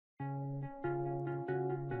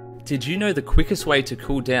Did you know the quickest way to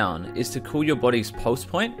cool down is to cool your body's pulse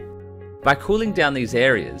point? By cooling down these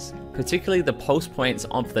areas, particularly the pulse points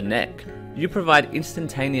of the neck, you provide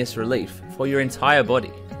instantaneous relief for your entire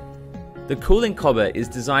body. The cooling cobber is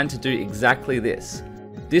designed to do exactly this.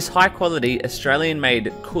 This high quality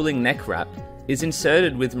Australian-made cooling neck wrap is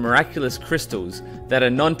inserted with miraculous crystals that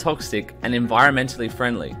are non-toxic and environmentally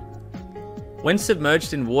friendly. When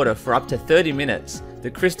submerged in water for up to 30 minutes, the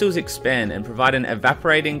crystals expand and provide an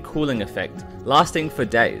evaporating cooling effect, lasting for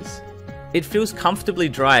days. It feels comfortably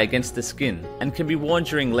dry against the skin and can be worn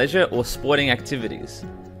during leisure or sporting activities.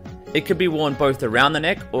 It can be worn both around the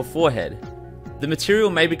neck or forehead. The material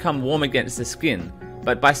may become warm against the skin,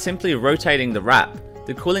 but by simply rotating the wrap,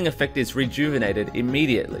 the cooling effect is rejuvenated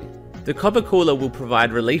immediately. The Cobber Cooler will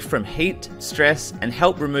provide relief from heat, stress, and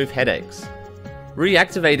help remove headaches.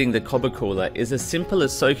 Reactivating the Cobber Cooler is as simple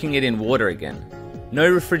as soaking it in water again. No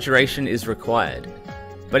refrigeration is required.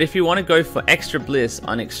 But if you want to go for extra bliss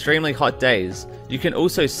on extremely hot days, you can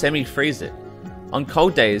also semi-freeze it. On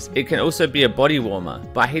cold days, it can also be a body warmer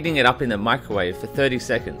by heating it up in the microwave for 30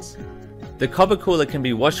 seconds. The Cobber Cooler can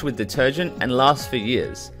be washed with detergent and lasts for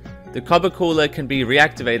years. The Cobber Cooler can be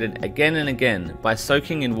reactivated again and again by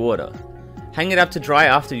soaking in water. Hang it up to dry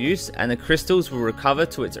after use and the crystals will recover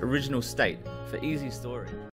to its original state for easy storage.